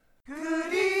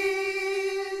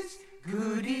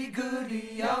goody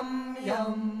yum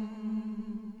yum.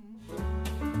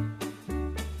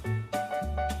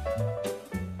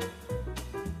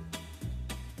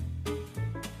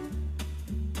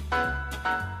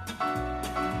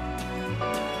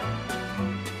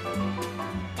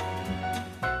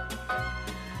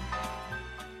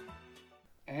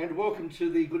 And welcome to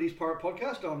the Goodies Pirate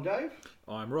Podcast. I'm Dave.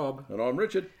 I'm Rob. And I'm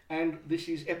Richard. And this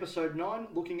is episode 9,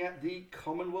 looking at the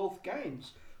Commonwealth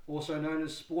Games, also known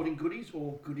as Sporting Goodies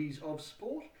or Goodies of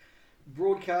Sport.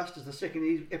 Broadcast as the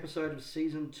second episode of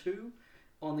Season 2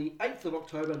 on the 8th of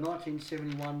October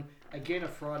 1971, again a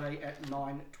Friday at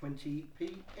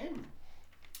 9:20pm.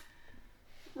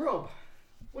 Rob,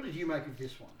 what did you make of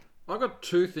this one? I got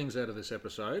two things out of this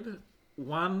episode.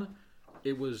 One,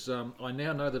 it was I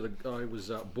now know that I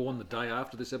was born the day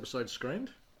after this episode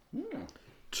screened.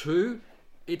 Two,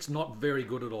 it's not very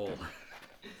good at all.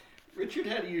 Richard,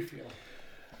 how do you feel?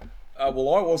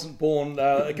 Well, I wasn't born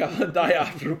a day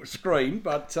after it was screened,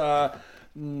 but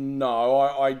no,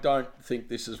 I don't think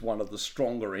this is one of the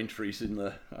stronger entries in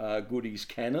the Goodies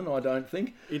canon, I don't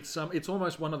think. It's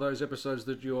almost one of those episodes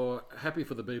that you're happy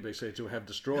for the BBC to have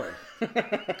destroyed,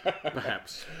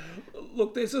 perhaps.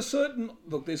 Look,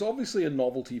 there's obviously a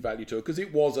novelty value to it, because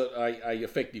it was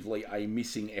effectively a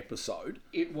missing episode.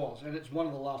 It was, and it's one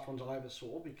of the last ones I ever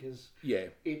saw, because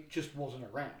it just wasn't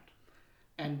around.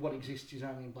 And what exists is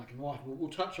only in black and white.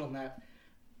 We'll touch on that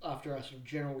after our sort of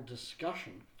general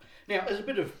discussion. Now, as a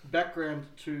bit of background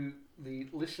to the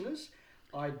listeners,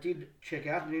 I did check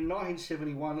out, and in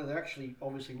 1971, there actually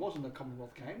obviously wasn't the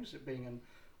Commonwealth Games, it being an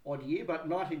odd year, but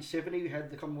 1970 we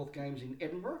had the Commonwealth Games in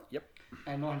Edinburgh. Yep.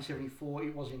 And 1974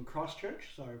 it was in Christchurch,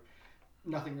 so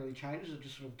nothing really changes. It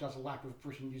just sort of does a lap of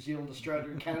Britain, New Zealand,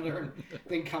 Australia and Canada and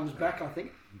then comes back, I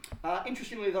think.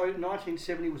 Interestingly though,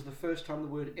 1970 was the first time the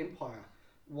word empire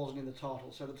wasn't in the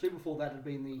title. So the two before that had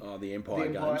been the Empire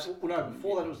Games. Well, no,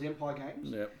 before that it was the Empire Games.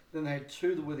 Yep. Then they had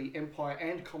two that were the Empire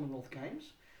and Commonwealth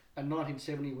Games. And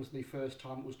 1970 was the first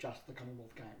time it was just the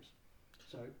Commonwealth Games.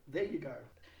 So there you go.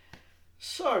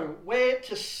 So where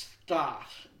to start?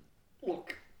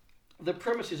 Look, the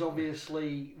premise is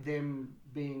obviously them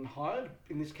being hired,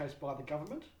 in this case by the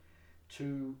government,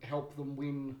 to help them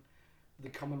win the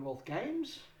Commonwealth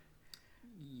Games.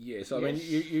 Yes, I mean,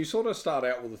 you sort of start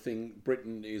out with the thing,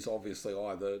 Britain is obviously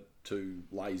either too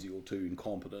lazy or too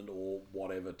incompetent or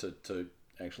whatever to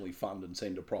actually fund and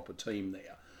send a proper team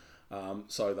there.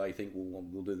 So they think, well,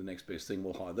 we'll do the next best thing,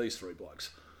 we'll hire these three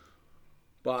blokes.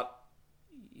 But,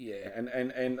 yeah,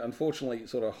 and unfortunately,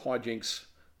 sort of hijinks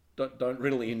don't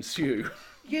really ensue.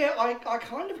 Yeah, I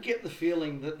kind of get the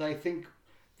feeling that they think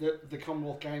that the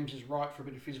Commonwealth Games is right for a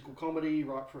bit of physical comedy,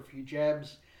 right for a few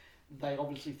jabs. They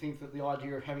obviously think that the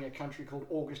idea of having a country called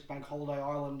August Bank Holiday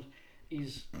Island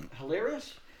is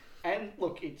hilarious. And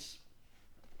look, it's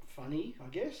funny, I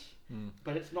guess,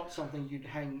 but it's not something you'd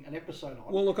hang an episode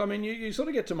on. Well, look, I mean, you sort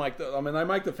of get to make they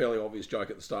make the fairly obvious joke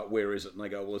at the start, where is it? And they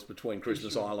go, well, it's between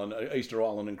Easter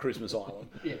Island and Christmas Island.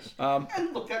 Yes.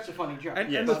 And look, that's a funny joke.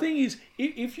 And the thing is,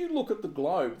 if you look at the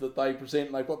globe that they present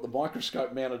and they've got the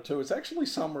microscope mounted to, it's actually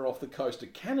somewhere off the coast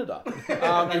of Canada.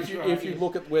 If you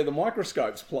look at where the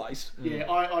microscope's placed. Yeah,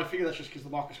 I figure that's just because the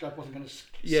microscope wasn't going to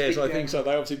Yes, I think so.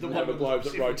 They obviously didn't have a globe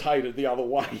that rotated the other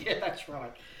way. Yeah, that's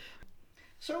right.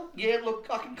 So, yeah, look,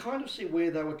 I can kind of see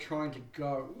where they were trying to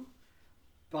go,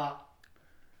 but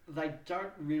they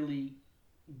don't really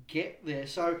get there.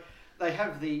 So they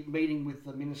have the meeting with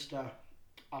the minister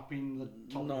up in the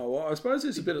top. No, I suppose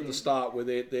there's a bit at the start where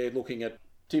they're looking at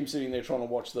Tim sitting there trying to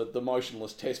watch the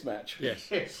motionless test match.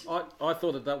 Yes. I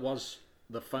thought that was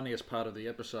the funniest part of the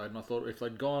episode, and I thought if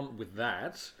they'd gone with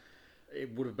that,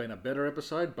 it would have been a better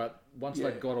episode, but once they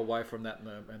got away from that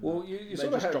they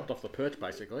just dropped off the perch,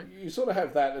 basically. You sort of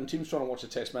have that, and Tim's trying to watch the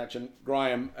test match, and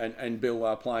Graham and Bill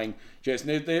are playing chess.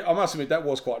 I must admit, that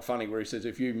was quite funny, where he says,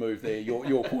 if you move there,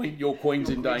 your queen's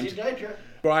in danger.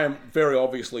 Graham very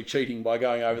obviously cheating by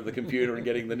going over the computer and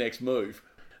getting the next move.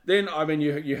 Then, I mean,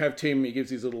 you have Tim, he gives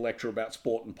his little lecture about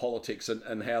sport and politics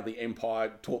and how the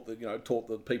Empire taught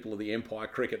the people of the Empire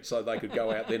cricket so they could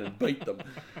go out then and beat them.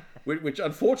 Which,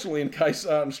 unfortunately, in case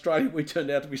Australia, we turned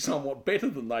out to be somewhat better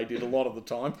than they did a lot of the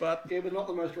time. But not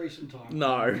the most recent time.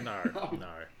 No.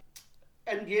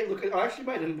 And yeah, look, I actually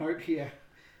made a note here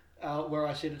where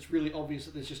I said it's really obvious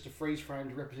that there's just a freeze frame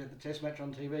to represent the test match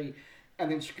on TV,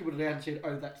 and then scribbled it out and said,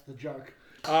 oh, that's the joke.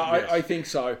 Yes. I think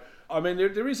so. I mean,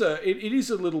 it is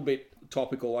a little bit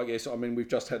topical, I guess. I mean, we've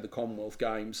just had the Commonwealth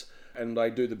Games, and they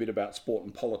do the bit about sport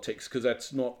and politics, because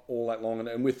that's not all that long,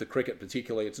 and with the cricket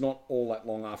particularly, it's not all that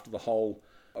long after the whole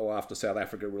or after South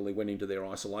Africa really went into their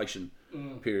isolation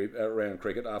period around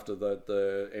cricket after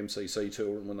the MCC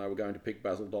tour and when they were going to pick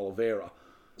Basil D'Oliveira.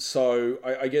 So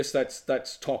I guess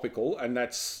that's topical, and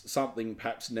that's something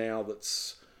perhaps now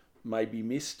that's maybe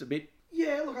missed a bit.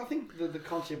 Yeah, look, I think the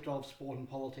concept of sport and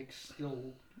politics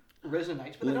still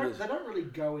resonates, but they don't really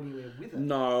go anywhere with it.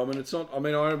 No, I mean, it's not. I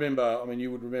mean, I remember. I mean, you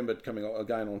would remember coming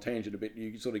again on tangent a bit.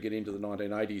 You sort of get into the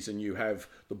 1980s, and you have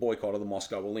the boycott of the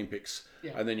Moscow Olympics,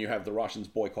 and then you have the Russians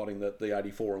boycotting the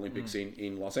 '84 Olympics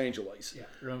in Los Angeles. Yeah.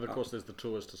 And of course, there's the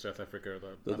tours to South Africa,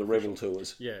 the Rebel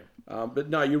tours. Yeah. But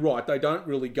no, you're right. They don't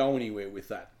really go anywhere with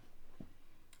that.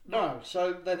 No,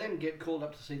 so they then get called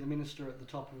up to see the minister at the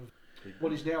top of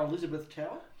what is now Elizabeth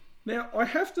Tower. Now, I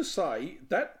have to say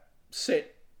that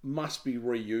set must be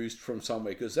reused from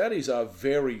somewhere, because that is a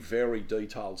very, very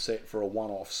detailed set for a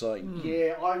one-off scene.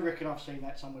 Yeah, I reckon I've seen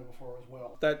that somewhere before as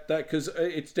well. That because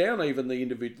it's down even the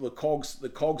individual cogs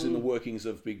in the workings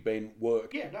of Big Ben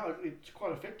work. Yeah, no, it's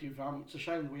quite effective. It's a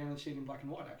shame that we only see it in black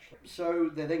and white, actually.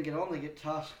 So they then get on. They get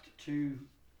tasked to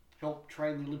help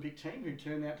train the Olympic team, who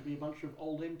turn out to be a bunch of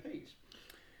old MPs.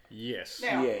 Yes.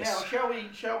 Now, shall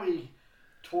we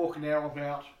talk now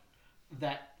about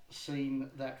that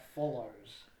scene that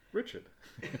follows? Richard.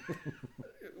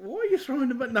 Why are you throwing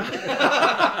them at no?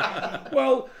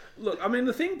 Well, look, I mean,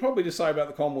 the thing probably to say about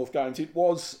the Commonwealth Games, it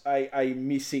was a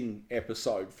missing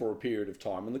episode for a period of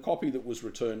time, and the copy that was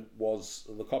returned was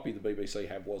the copy the BBC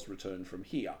had was returned from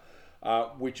here,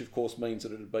 which of course means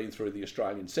that it had been through the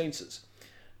Australian censors.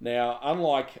 Now,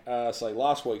 unlike, say,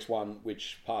 last week's one,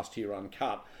 which passed here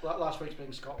uncut... Last week's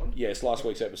being Scotland. Yes, last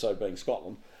week's episode being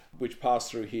Scotland, which passed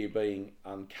through here being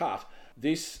uncut.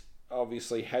 This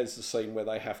obviously has the scene where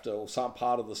they have to, or some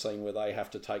part of the scene where they have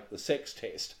to take the sex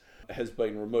test has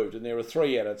been removed. And there are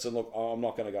 3 edits, and look, I'm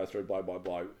not going to go through blow by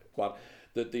blow, but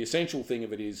the essential thing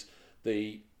of it is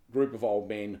the group of old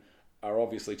men are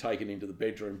obviously taken into the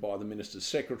bedroom by the minister's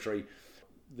secretary.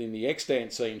 In the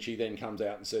extant scene, she then comes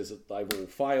out and says that they've all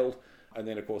failed, and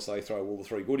then of course they throw all the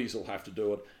 3 goodies will have to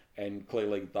do it, and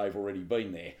clearly they've already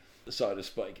been there, so to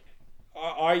speak.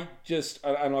 I just,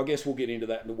 and I guess we'll get into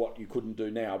that into what you couldn't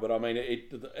do now, but I mean,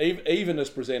 even as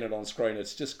presented on screen,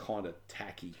 it's just kind of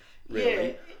tacky,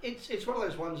 really. Yeah, it's one of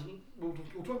those ones, we'll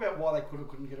talk about why they could or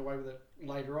couldn't get away with it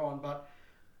later on, but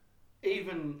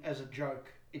even as a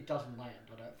joke, it doesn't land,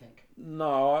 I don't think.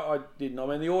 No, I didn't. I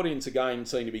mean, the audience again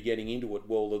seem to be getting into it,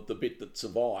 well, the bit that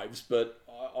survives, but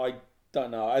I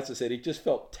don't know. As I said, it just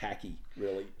felt tacky,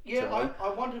 really. Yeah, I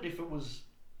wondered if it was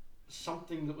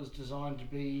something that was designed to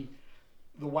be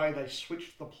the way they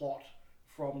switched the plot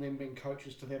from them being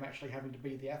coaches to them actually having to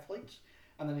be the athletes,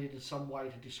 and they needed some way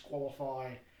to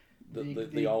disqualify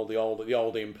the old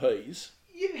MPs.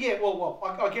 Yeah. Well,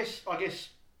 I guess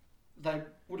they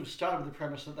would have started with the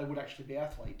premise that they would actually be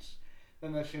athletes.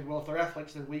 Then they said, well, if they're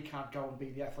athletes, then we can't go and be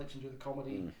the athletes and do the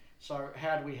comedy. So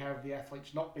how do we have the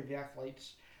athletes not be the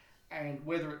athletes? And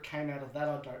whether it came out of that,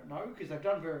 I don't know, because they've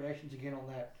done variations again on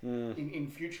that in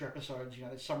future episodes. You know,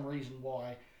 there's some reason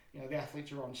why, you know, the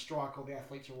athletes are on strike or the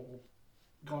athletes are all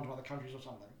gone to other countries or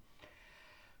something.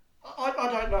 I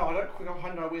don't know. I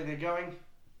don't know where they're going.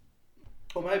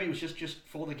 Or maybe it was just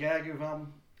for the gag of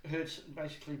her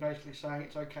basically saying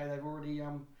it's okay. They've already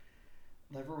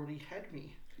had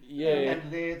me. Yeah.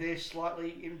 And they're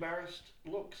slightly embarrassed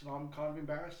looks, and I'm kind of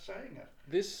embarrassed saying it.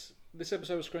 This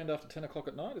episode was screened after 10 o'clock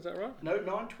at night. Is that right? No,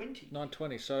 9:20.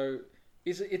 9:20. So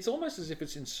it's almost as if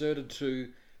it's inserted to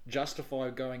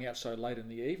justify going out so late in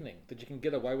the evening, that you can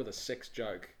get away with a sex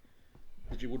joke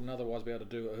that you wouldn't otherwise be able to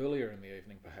do earlier in the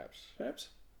evening, perhaps.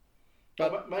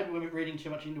 But maybe we're reading too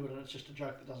much into it and it's just a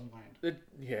joke that doesn't land.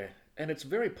 And it's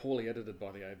very poorly edited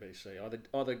by the ABC.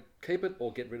 Either keep it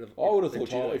or get rid of it. I would have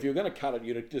thought if you were going to cut it,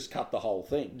 you'd just cut the whole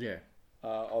thing. Yeah.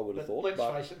 I would have thought.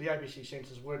 Let's face it, the ABC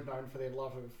censors weren't known for their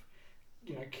love of,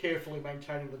 you know, carefully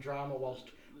maintaining the drama whilst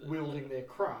wielding their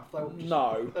craft.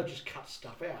 They'd just cut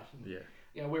stuff out. Yeah.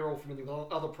 You know, we're all familiar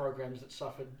with other programs that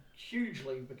suffered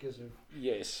hugely because of...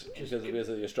 Yes, because of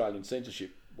the Australian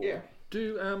censorship board.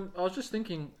 Yeah. I was just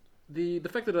thinking, the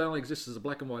fact that it only exists as a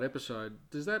black and white episode,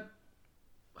 does that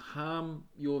harm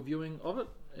your viewing of it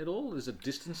at all? Does it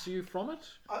distance you from it?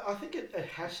 I think it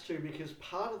has to, because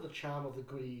part of the charm of the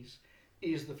goodies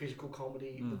is the physical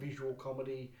comedy, the visual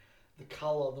comedy, the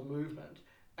colour, the movement.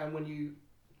 And when you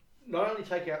not only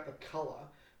take out the colour,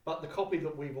 but the copy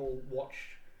that we've all watched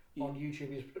on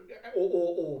YouTube is,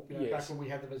 or you know, back when we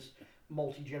had them as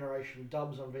multi-generation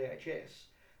dubs on VHS,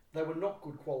 they were not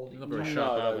good quality. Not very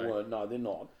sharp, no, they weren't. No, they're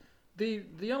not.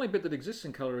 The only bit that exists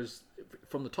in colour is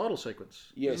from the title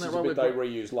sequence. Yes, it's a bit they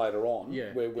reuse later on,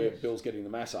 where Bill's getting the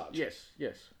massage. Yes.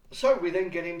 So we then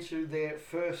get into their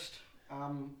first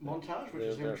montage, which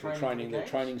is them training their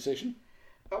training session.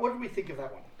 What did we think of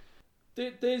that one?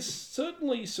 There's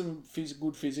certainly some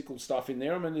good physical stuff in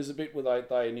there. I mean, there's a bit where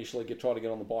they initially try to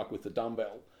get on the bike with the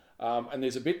dumbbell. And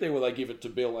there's a bit there where they give it to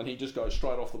Bill and he just goes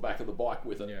straight off the back of the bike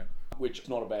with it, which is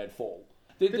not a bad fall.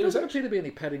 There doesn't appear to be any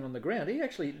padding on the ground. He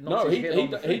actually knocks his head on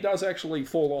the thing. He does actually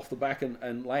fall off the back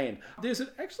and land. There's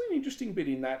actually an interesting bit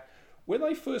in that where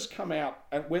they first come out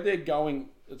and where they're going.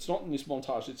 It's not in this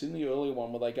montage. It's in the earlier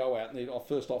one where they go out and they're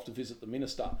first off to visit the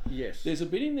minister. Yes. There's a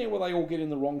bit in there where they all get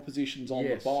in the wrong positions on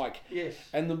the bike. Yes.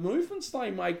 And the movements they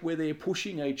make where they're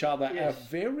pushing each other are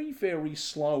very, very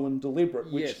slow and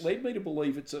deliberate, which led me to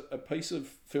believe it's a piece of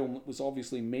film that was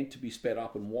obviously meant to be sped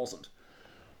up and wasn't.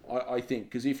 I think,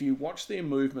 because if you watch their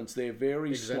movements, they're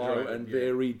very slow and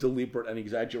very deliberate and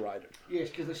exaggerated. Yes,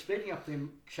 because they're speeding up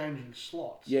them changing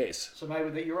slots. Yes. So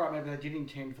maybe you're right. Maybe they did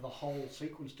intend for the whole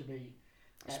sequence to be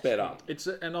sped up.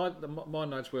 My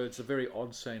notes were it's a very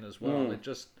odd scene as well. It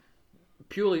just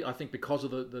purely, I think, because of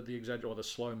the exaggerate or the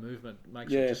slow movement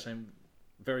makes it just seem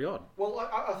very odd. Well,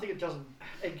 I think it doesn't.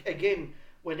 Again,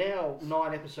 we're now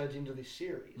 9 episodes into this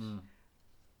series.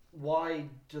 Why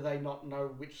do they not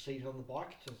know which seat on the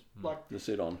bike to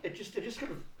sit on? It just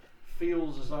kind of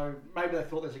feels as though maybe they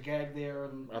thought there's a gag there,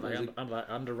 and are they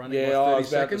underrunning? Yeah, by 30 I was about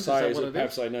seconds? to say is that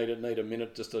perhaps they need a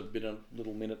minute, just a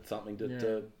little minute something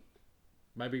to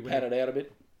maybe pad it out a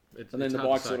bit. And then the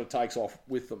bike sort of takes off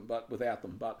with them, but without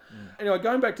them. But anyway,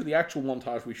 going back to the actual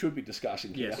montage we should be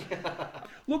discussing here.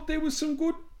 Look, there was some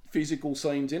good physical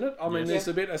scenes in it. I mean, there's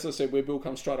a bit, as I said, where Bill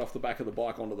comes straight off the back of the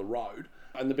bike onto the road,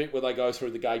 and the bit where they go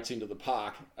through the gates into the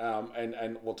park,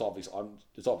 and what's obvious,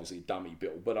 it's obviously a dummy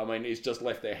Bill, but I mean, it's just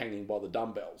left there hanging by the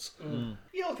dumbbells.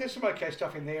 Yeah, look, there's some okay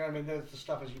stuff in there. I mean, there's the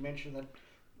stuff, as you mentioned, that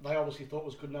they obviously thought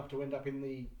was good enough to end up in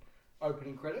the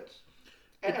opening credits.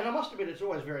 And I must admit, it's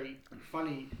always very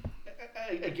funny.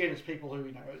 Again, as people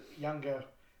who, younger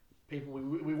people,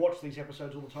 we watch these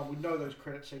episodes all the time, we know those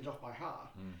credit scenes off by heart.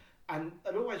 And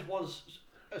it always was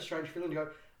a strange feeling to go,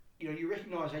 you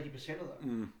recognise 80% of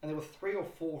them. And there were 3 or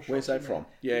 4 shots. Where's that from?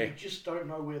 Yeah. You just don't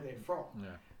know where they're from. Yeah.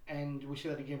 And we see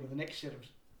that again with the next set of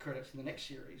credits in the next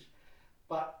series.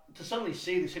 But to suddenly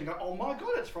see this and go, oh my God,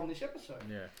 it's from this episode.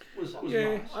 Was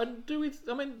nice.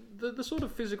 I mean, the sort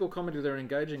of physical comedy they're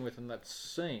engaging with in that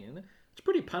scene, it's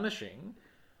pretty punishing.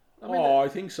 I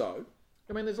think so.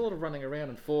 I mean, there's a lot of running around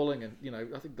and falling, and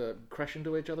I think they crash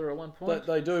into each other at one point.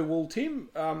 They do. Well, Tim,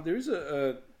 there is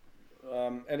a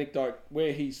anecdote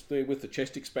where he's there with the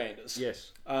chest expanders.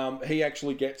 Yes. He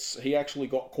actually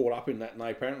got caught up in that, and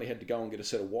they apparently had to go and get a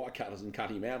set of wire cutters and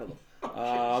cut him out of them.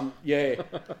 I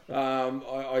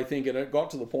think, and it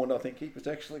got to the point, I think he was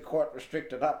actually quite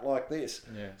restricted up like this.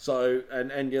 Yeah. So,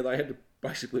 and they had to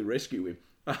basically rescue him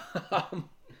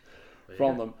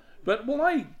from them. But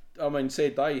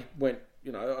said they went,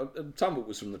 some of it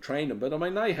was from the training, but I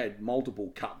mean, they had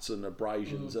multiple cuts and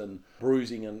abrasions and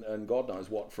bruising and God knows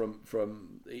what from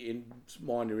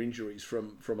minor injuries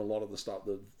from a lot of the stuff,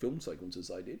 the film sequences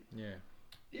they did.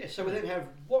 Yeah, so we then have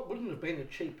what wouldn't have been a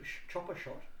cheap chopper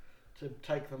shot to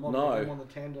take them on, on the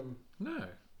tandem. No.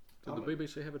 Did the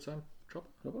BBC have its own chopper?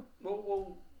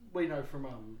 Well, we know from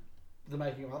the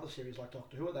making of other series like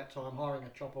Doctor Who at that time, hiring a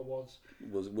chopper was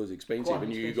expensive,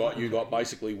 and you got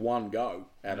basically one go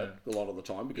at it a lot of the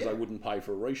time because they wouldn't pay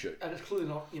for a reshoot. And it's clearly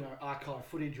not archive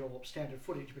footage or standard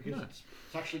footage because it's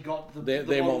actually got them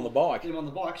on the bike. Them on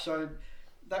the bike, so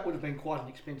that would have been quite an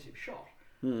expensive shot.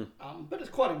 But it's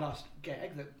quite a nice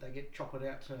gag that they get choppered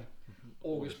out to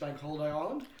August Bank Holiday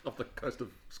Island. Off the coast of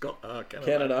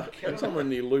Canada. And somewhere in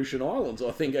the Aleutian Islands,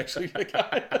 I think, actually.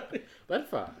 That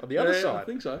far? On the other side? I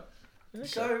think so. Okay.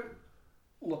 So,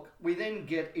 look, we then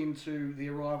get into the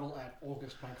arrival at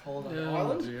August Bank Holiday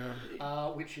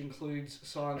Island, which includes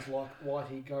signs like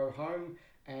Whitey Go Home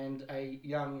and a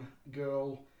young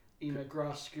girl in a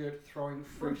grass skirt throwing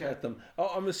fruit at them.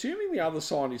 I'm assuming the other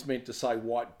sign is meant to say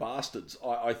white bastards.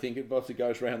 I think it mostly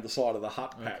goes around the side of the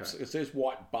hut, perhaps. Okay. It says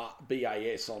white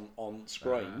BAS on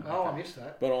screen. I missed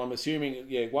that. But I'm assuming,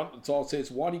 one it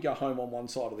says Whitey Go Home on one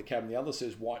side of the cabin, the other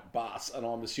says white bas, and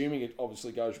I'm assuming it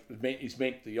obviously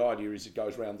the idea is it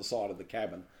goes around the side of the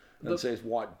cabin and says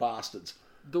white bastards.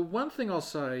 The one thing I'll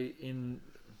say in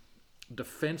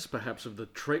defence, perhaps, of the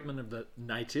treatment of the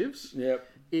natives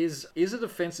is it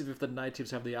offensive if the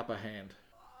natives have the upper hand?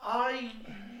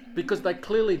 Because they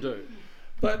clearly do.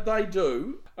 But they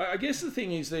do. I guess the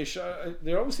thing is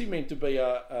they're obviously meant to be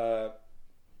an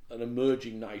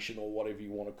emerging nation or whatever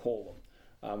you want to call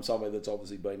somewhere that's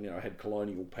obviously been, had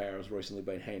colonial powers recently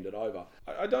been handed over.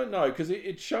 I don't know, because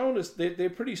it's shown us they're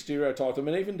pretty stereotyped. I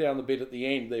mean, even down the bit at the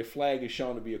end, their flag is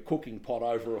shown to be a cooking pot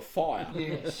over a fire.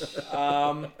 Yes.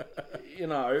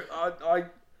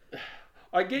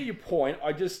 I get your point.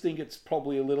 I just think it's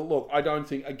probably a little... Look, I don't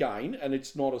think, again, and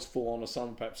it's not as full-on as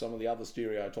perhaps some of the other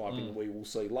stereotyping that we will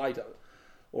see later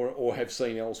or have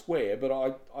seen elsewhere, but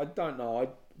I don't know. I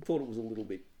thought it was a little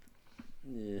bit...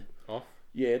 Off?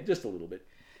 Yeah, just a little bit.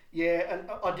 Yeah, and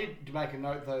I did make a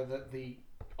note, though, that the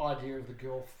idea of the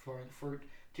girl throwing fruit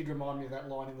did remind me of that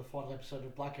line in the final episode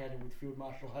of Blackadder with Field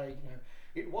Marshal Haig.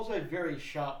 It was a very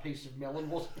sharp piece of melon,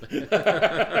 wasn't it?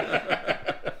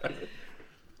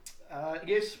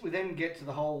 Yes, we then get to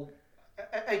the whole...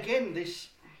 Again, this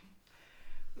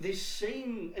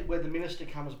scene where the minister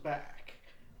comes back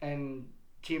and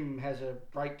Tim has a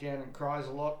breakdown and cries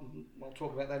a lot, and I'll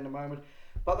talk about that in a moment.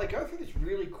 But they go through this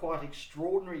really quite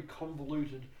extraordinary,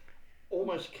 convoluted,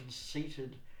 almost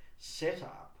conceited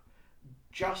setup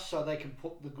just so they can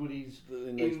put the goodies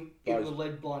in the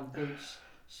lead-blind boots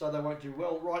so they won't do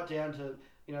well, right down to,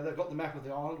 they've got the map of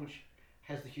the island, which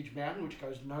has the huge mountain, which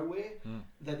goes nowhere.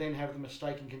 They then have the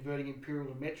mistake in converting imperial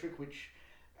to metric,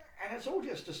 and it's all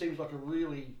just seems like a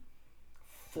really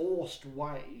forced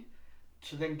way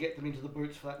to then get them into the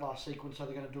boots for that last sequence, so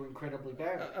they're going to do incredibly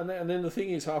badly. And then the thing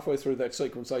is, halfway through that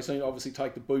sequence, they seem to obviously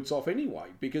take the boots off anyway,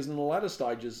 because in the latter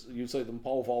stages, you see them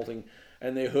pole vaulting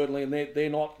and they're hurdling, and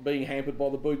they're not being hampered by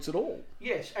the boots at all.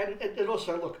 Yes, and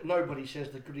also, look, nobody says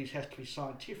the goodies has to be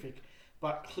scientific,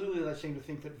 but clearly they seem to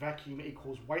think that vacuum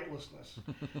equals weightlessness,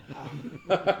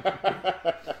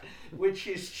 which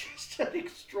is just an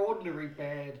extraordinary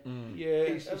bad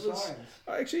piece of science.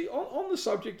 Actually, on the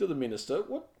subject of the minister,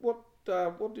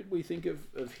 what did we think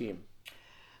of him?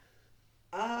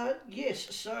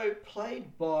 Yes, so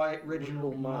played by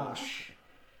Reginald Marsh,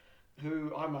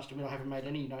 who I must admit I haven't made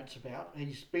any notes about.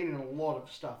 He's been in a lot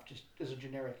of stuff just as a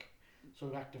generic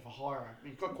sort of actor for hire.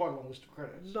 He's got quite a long list of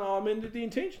credits. No, I mean, the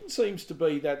intention seems to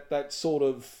be that sort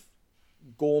of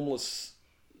gormless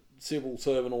civil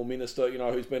servant or minister,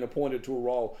 who's been appointed to a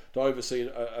role to oversee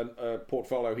a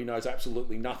portfolio he knows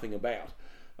absolutely nothing about.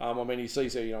 I mean, he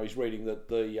sees there, he's reading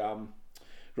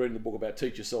reading the book about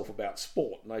Teach Yourself About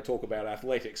Sport, and they talk about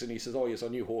athletics, and he says, oh yes, I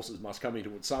knew horses must come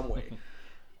into it somewhere.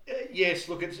 Yes,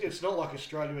 look, it's not like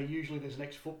Australia where usually there's an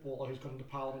ex-footballer who's gone into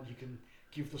Parliament you can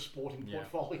give the sporting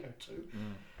portfolio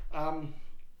to.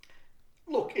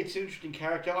 Look, it's an interesting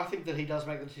character. I think that he does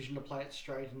make the decision to play it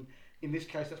straight, and in this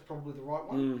case that's probably the right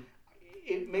one.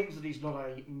 It means that he's not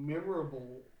a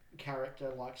memorable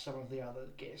character like some of the other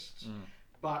guests,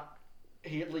 but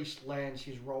he at least lands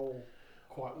his role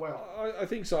quite well. I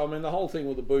think so. I mean, the whole thing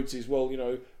with the boots is, well,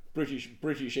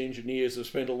 British engineers have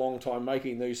spent a long time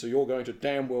making these, so you're going to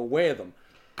damn well wear them.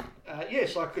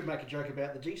 Yes, I could make a joke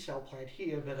about the desal plant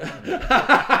here, but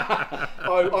I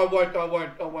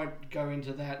won't go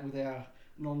into that with our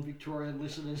non-Victorian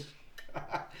listeners.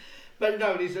 But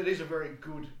no, it is a very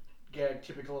good gag,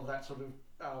 typical of that sort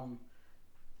of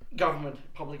government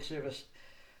public service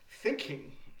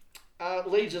thinking.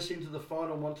 Leads us into the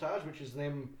final montage, which is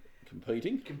them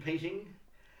competing,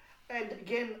 and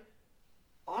again,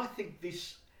 I think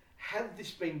had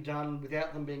this been done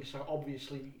without them being so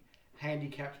obviously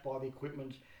handicapped by the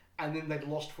equipment, and then they'd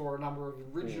lost for a number of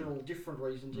original different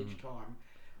reasons each time,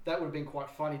 that would have been quite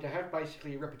funny to have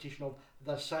basically a repetition of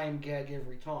the same gag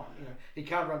every time. He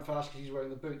can't run fast because he's wearing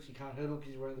the boots, he can't hurdle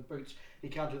because he's wearing the boots, he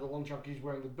can't do the long jump because he's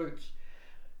wearing the boots.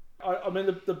 I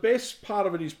mean, the best part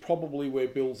of it is probably where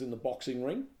Bill's in the boxing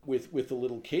ring with the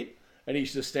little kid, and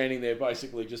he's just standing there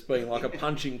basically just being like a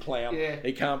punching clown.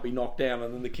 He can't be knocked down,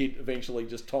 and then the kid eventually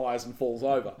just tires and falls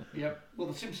over. Yep. Well,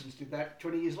 The Simpsons did that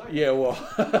 20 years later. Yeah, well.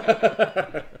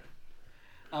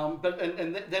 But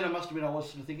then I must admit I was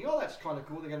sort of thinking, oh, that's kind of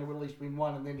cool. They're going to at least win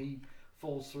one, and then he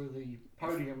falls through the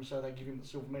podium, so they give him the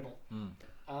silver medal.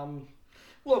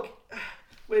 Look,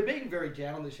 we're being very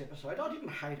down on this episode. I didn't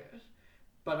hate it,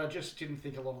 but I just didn't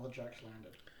think a lot of the jokes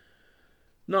landed.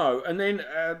 No, and then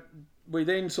we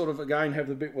then sort of again have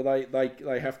the bit where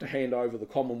they have to hand over the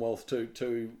Commonwealth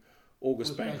to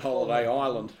August Bank Holiday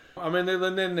Island. I mean,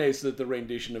 then there's the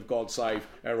rendition of God Save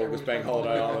Our August Bank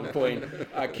Holiday Island Queen,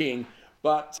 King.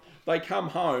 But they come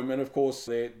home, and of course,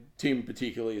 Tim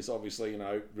particularly is obviously,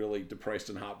 really depressed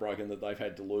and heartbroken that they've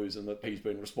had to lose and that he's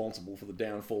been responsible for the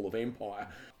downfall of Empire.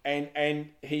 And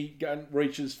he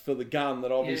reaches for the gun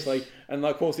that obviously, yes. And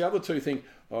of course the other two think,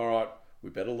 all right, we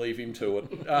better leave him to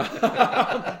it.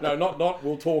 No, not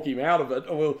we'll talk him out of it.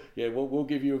 Or we'll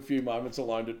give you a few moments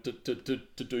alone to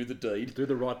do the deed. Do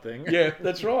the right thing. Yeah,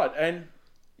 that's right. And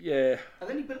Yeah. And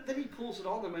then he pulls it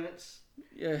on them, and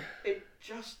it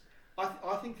just.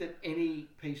 I think that any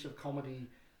piece of comedy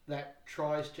that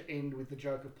tries to end with the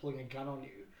joke of pulling a gun on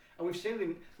you, and we've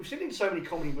seen it in so many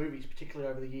comedy movies,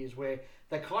 particularly over the years, where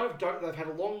they kind of don't. They've had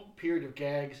a long period of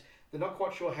gags. They're not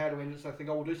quite sure how to end it, so they think,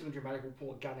 "Oh, we'll do something dramatic. We'll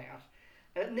pull a gun out,"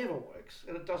 and it never works,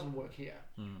 and it doesn't work here,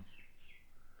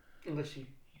 unless you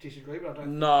disagree. But I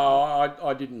don't. No,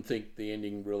 I didn't think the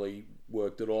ending really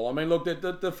worked at all. I mean, look,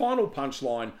 the final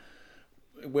punchline,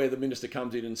 where the minister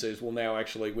comes in and says, "Well, now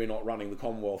actually we're not running the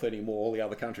Commonwealth anymore. All the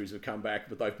other countries have come back,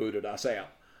 but they've booted us out."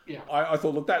 Yeah. I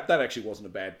thought, look, that actually wasn't a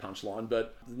bad punchline,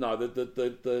 but no,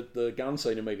 the gun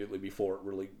scene immediately before it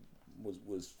really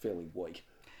was fairly weak.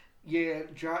 Yeah,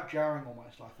 jarring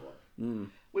almost, I thought.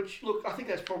 Which, look, I think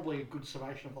that's probably a good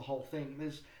summation of the whole thing.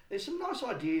 There's some nice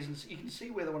ideas, and you can see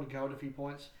where they want to go at a few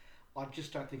points. I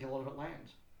just don't think a lot of it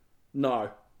lands.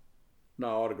 No,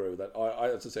 I'd agree with that.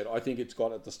 As I said, I think it's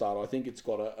got, at the start, I think it's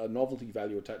got a novelty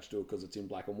value attached to it because it's in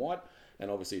black and white,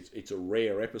 and obviously it's a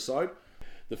rare episode.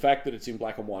 The fact that it's in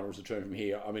black and white and was returned from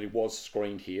here, I mean, it was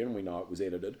screened here, and we know it was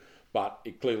edited, but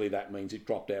clearly that means it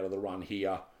dropped out of the run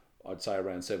here, I'd say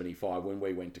around 75, when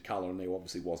we went to colour, and there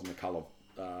obviously wasn't a colour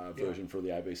version for the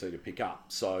ABC to pick up.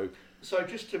 So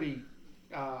just to be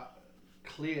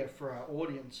clear for our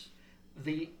audience,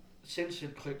 the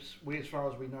censored clips, as far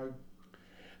as we know...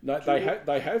 No, they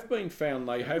have been found,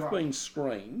 they have been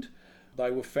screened.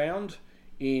 They were found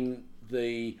in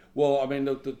the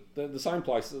same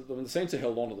place. The censor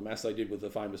held on to them as they did with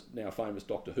the now famous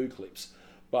Doctor Who clips,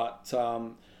 but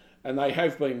and they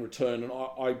have been returned. And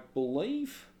I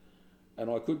believe,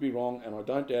 and I could be wrong, and I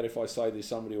don't doubt if I say this,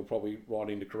 somebody will probably write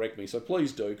in to correct me. So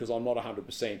please do, because I'm not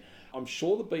 100%. I'm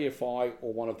sure the BFI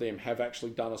or one of them have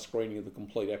actually done a screening of the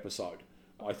complete episode.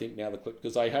 I think now the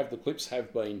clips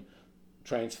have been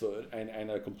transferred,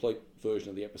 and a complete version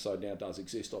of the episode now does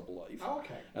exist, I believe. Oh,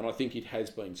 okay. And I think it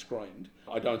has been screened.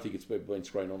 I don't think it's been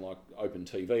screened on like Open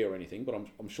TV or anything, but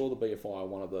I'm sure the BFI or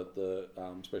one of the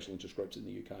special interest groups in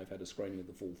the UK have had a screening of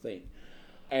the full thing.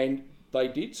 And they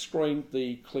did screen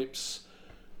the clips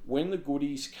when the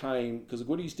Goodies came, because the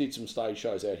Goodies did some stage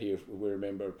shows out here, if we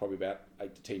remember, probably about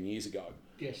 8 to 10 years ago.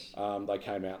 Yes. They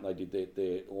came out and they did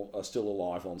their Still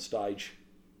Alive on Stage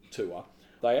tour.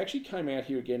 They actually came out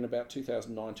here again about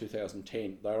 2009,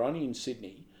 2010. They were only in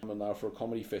Sydney, and they were for a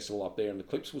comedy festival up there, and the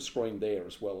clips were screened there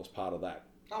as well as part of that.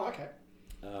 Oh, okay.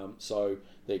 So,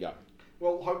 there you go.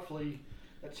 Well, hopefully,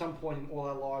 at some point in all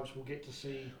our lives, we'll get to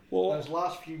see those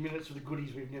last few minutes of the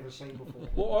Goodies we've never seen before.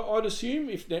 Well, I'd assume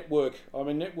if Network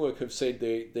have said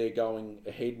they're going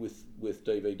ahead with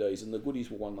DVDs, and the Goodies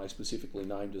were one they specifically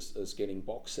named as getting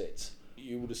box sets.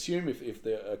 You would assume if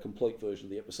a complete version of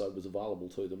the episode was available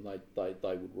to them, they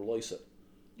would release it.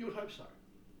 You would hope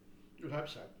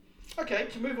so. Okay,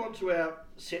 to move on to our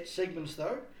set segments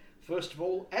though. First of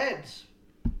all, ads.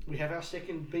 We have our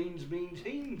second Beans Mean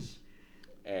Teens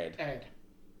ad.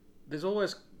 There's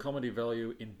always comedy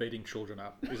value in beating children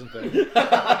up, isn't there?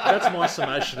 That's my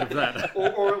summation of that.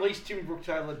 or at least Tim Brooke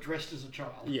Taylor dressed as a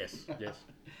child. Yes.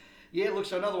 Yeah, look,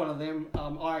 so another one of them.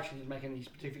 I actually didn't make any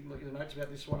specific notes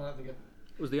about this one. I don't think it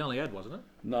was the only ad, wasn't it?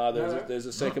 No, there's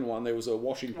a second one. There was a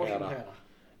washing powder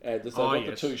ad. They've got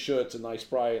the two shirts and they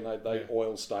spray and they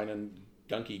oil stain and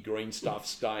gunky green stuff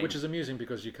stain. Which is amusing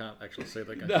because you can't actually see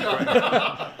the gunky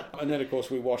green. And then, of course,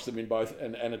 we washed them in both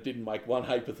and it didn't make one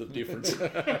ha'porth of difference.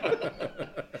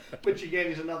 Which, again,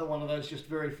 is another one of those just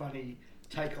very funny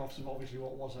takeoffs of obviously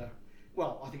what was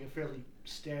I think a fairly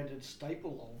standard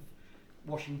staple of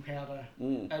washing powder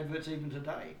adverts even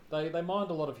today. They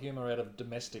mind a lot of humour out of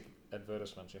domestic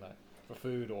advertisements, for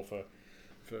food or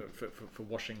for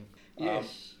washing.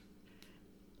 Yes.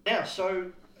 Now,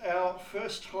 so our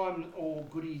first time or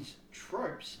Goodies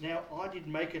tropes. Now, I did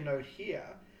make a note here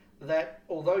that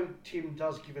although Tim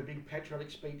does give a big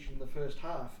patriotic speech in the first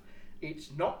half, it's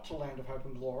not to Land of Hope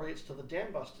and Glory, it's to the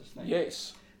Dam Busters thing.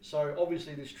 Yes. So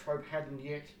obviously this trope hadn't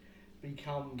yet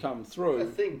come through a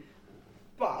thing.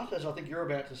 But, as I think you're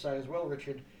about to say as well,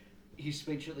 Richard, his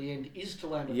speech at the end is to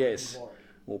Land of Hope and Glory.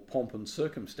 Well, Pomp and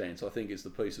Circumstance, I think, is the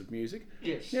piece of music.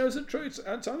 Yes. Now, is it true?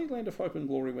 It's only Land of Hope and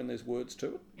Glory when there's words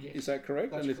to it? Yes. Is that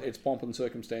correct? That's correct. It's Pomp and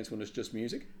Circumstance when it's just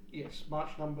music? Yes. March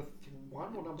number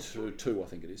 1 or number 2? 2, I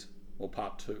think it is. Or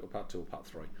part 2 or part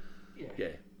 3. Yeah.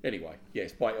 Anyway,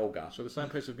 yes, by Elgar. So the same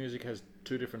piece of music has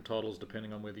 2 different titles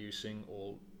depending on whether you sing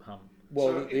or hum.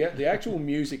 Well, the actual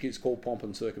music is called Pomp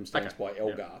and Circumstance by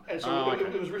Elgar. Yep. And so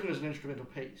it was written as an instrumental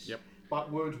piece. Yep. But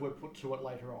words were put to it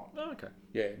later on. Oh, okay.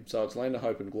 Yeah, so it's Land of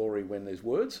Hope and Glory when there's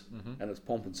words, and it's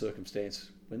Pomp and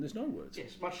Circumstance when there's no words.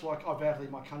 Yes, much like I vow to leave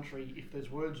my country if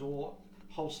there's words, or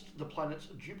Holst the planet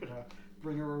Jupiter,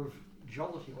 bringer of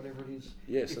jollity, whatever it is.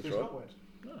 Yes, if that's there's right. Not words.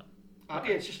 Oh.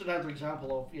 Yeah, it's just another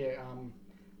example of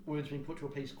words being put to a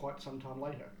piece quite some time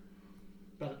later.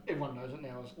 But everyone knows it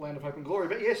now as Land of Hope and Glory.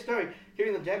 But yes, no,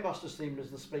 hearing the Dambusters theme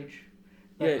as the speech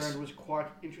background was quite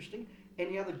interesting.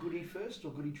 Any other goodie first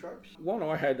or goodie tropes? One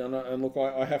I had, and look,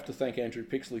 I have to thank Andrew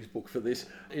Pixley's book for this,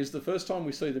 is the first time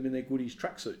we see them in their goodies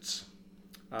tracksuits,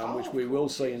 which we will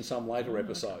see in some later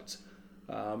episodes.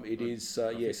 It is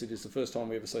the first time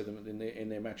we ever see them in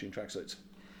their matching tracksuits.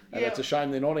 And it's a shame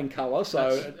they're not in colour.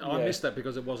 So I missed that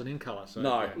because it wasn't in colour. So,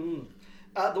 no.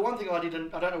 The one thing I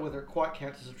don't know whether it quite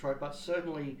counts as a trope, but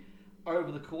certainly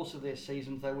over the course of their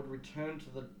seasons, they would return to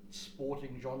the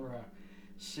sporting genre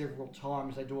several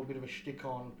times. They do a bit of a shtick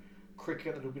on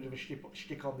cricket, they do a bit of a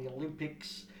shtick on the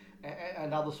Olympics,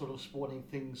 and other sort of sporting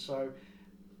things. So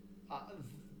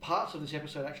parts of this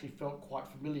episode actually felt quite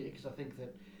familiar because I think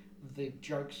that the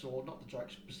jokes, or not the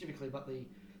jokes specifically, but the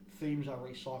themes are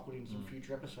recycled in some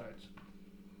future episodes.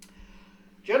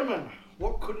 Gentlemen,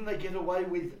 what couldn't they get away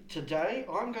with today?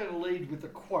 I'm going to lead with the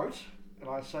quote, and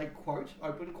I say quote,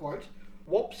 open quote,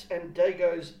 "Wops and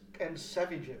Dagos and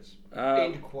Savages,"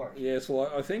 end quote. Yes,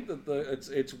 well, I think that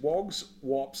it's Wogs,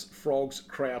 Wops, Frogs,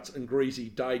 Krauts and Greasy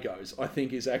Dagos, I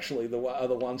think is actually the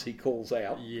ones he calls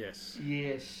out. Yes.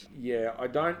 Yeah, I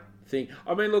don't think...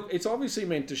 I mean, look, it's obviously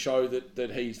meant to show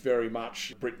that he's very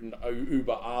much Britain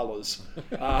uber alles.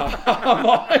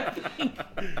 I think.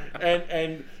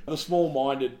 And the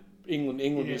small-minded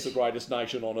England is the greatest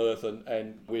nation on earth,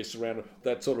 and we're surrounded...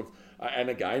 That sort of... and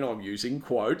again, I'm using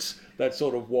quotes, that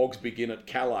sort of Wogs begin at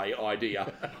Calais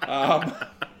idea.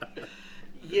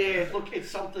 Yeah, look, it's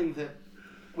something that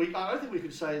I don't think we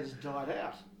could say has died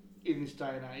out in this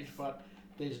day and age, but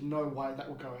there's no way that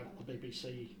will go out on the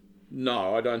BBC.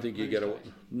 No, I don't think you get a...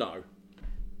 No.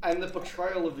 And the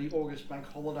portrayal of the August Bank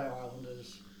Holiday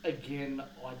Islanders, again,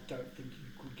 I don't think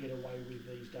you could get away with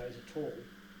these days at all.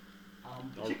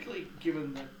 Particularly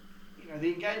given that,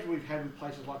 the engagement we've had with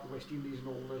places like the West Indies and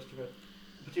all the rest of it,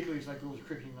 particularly as they grew as a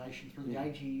cricketing nation through the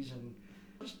 80s, and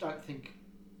I just don't think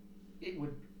it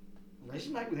would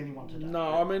resonate with anyone today.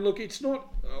 No, I mean, look, it's not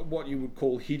what you would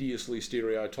call hideously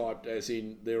stereotyped, as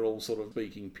in they're all sort of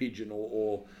speaking pidgin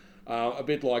or a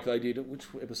bit like they did, which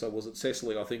episode was it?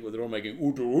 Cecily, I think, where they're all making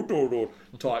oo-doo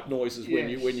type noises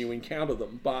when you encounter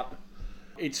them. But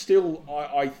it's still,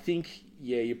 I think,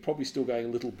 you're probably still going a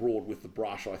little broad with the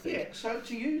brush, I think. Yeah, so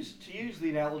to use the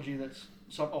analogy that's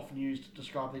so often used to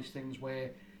describe these things,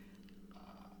 where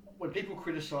when people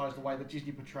criticise the way that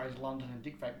Disney portrays London and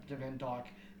Dick Van Dyke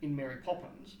in Mary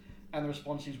Poppins, and the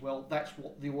response is, well, that's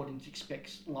what the audience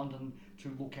expects London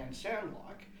to look and sound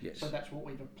like, so that's what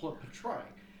we portray.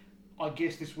 I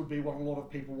guess this would be what a lot of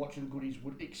people watching the goodies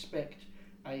would expect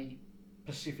a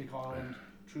Pacific Island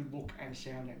to look and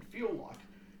sound and feel like.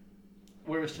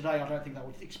 Whereas today, I don't think they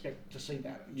would expect to see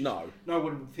that. No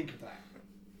one would think of that.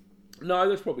 No,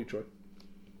 that's probably true.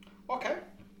 Okay.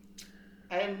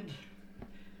 And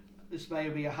this may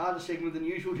be a harder segment than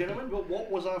usual, gentlemen, but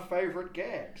what was our favourite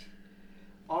gags?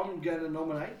 I'm going to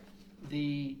nominate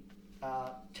the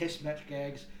test match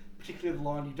gags, particularly the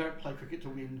line, "You don't play cricket to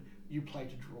win, you play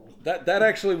to draw." That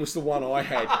actually was the one I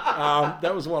had.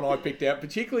 That was the one I picked out,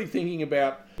 particularly thinking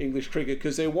about English cricket,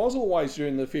 because there was always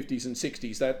during the 50s and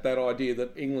 60s that idea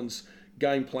that England's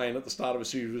game plan at the start of a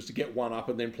series was to get one up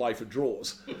and then play for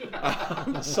draws.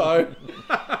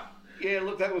 Yeah,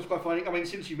 look, that was quite funny. I mean,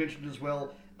 since you mentioned as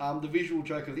well, the visual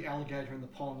joke of the alligator in the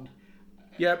pond.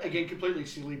 Yep. Again, completely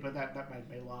silly, but that made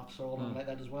me laugh, so I'll nominate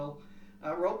that as well.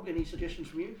 Rob, any suggestions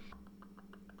from you?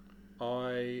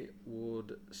 I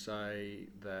would say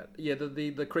that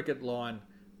the cricket line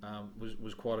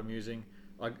was quite amusing.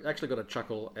 I actually got a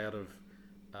chuckle out of,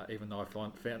 even though I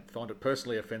find it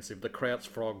personally offensive, the Krauts,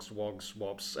 Frogs, Wogs,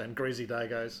 Wops, and Greasy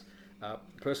Dagos.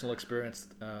 Personal experience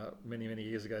many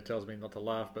years ago tells me not to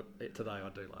laugh, but today I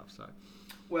do laugh. So,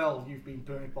 well, you've been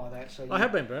burnt by that, so I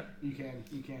have been burnt. You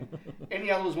can. Any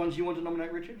other ones you want to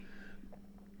nominate, Richard?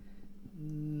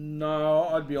 No,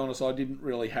 I'd be honest, I didn't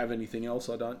really have anything else,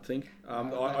 I don't think.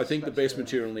 I think the best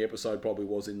material in the episode probably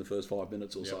was in the first 5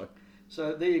 minutes or so.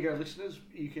 So there you go, listeners.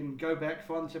 You can go back,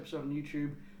 find this episode on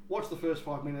YouTube, watch the first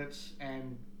 5 minutes,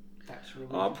 and that's really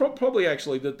probably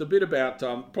actually the bit about,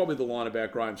 probably the line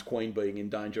about Graham's Queen being in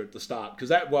danger at the start, because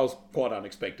that was quite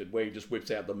unexpected, where he just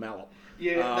whips out the mallet.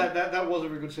 Yeah, that was a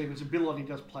very good sequence. Ability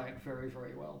does play it very,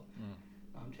 very well.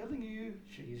 I'm telling you,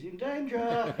 she's in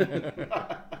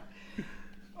danger.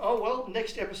 Oh, well,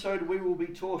 next episode we will be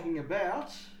talking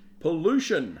about...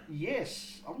 pollution.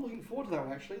 Yes, I'm looking forward to that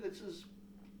one, actually. This is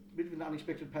a bit of an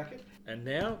unexpected packet. And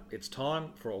now it's time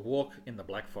for a walk in the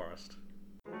Black Forest.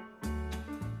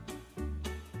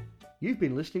 You've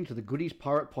been listening to the Goodies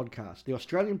Pirate Podcast, the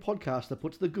Australian podcast that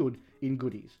puts the good in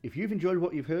goodies. If you've enjoyed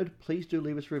what you've heard, please do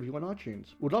leave us a review on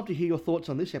iTunes. We'd love to hear your thoughts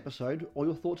on this episode or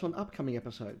your thoughts on upcoming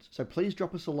episodes. So please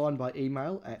drop us a line by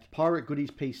email at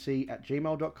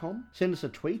pirategoodiespc@gmail.com, send us a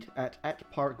tweet at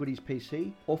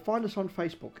pirategoodiespc, or find us on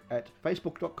Facebook at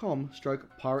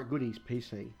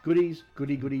facebook.com/pirategoodiespc. Goodies,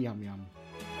 goody goody yum yum.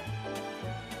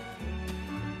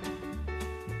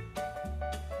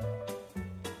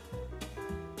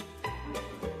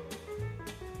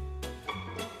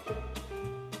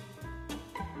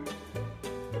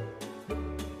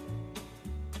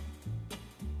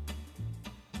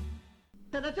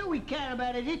 That's all we care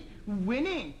about, is it?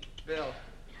 Winning. Bill,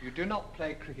 you do not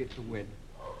play cricket to win.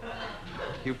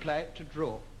 You play it to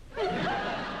draw.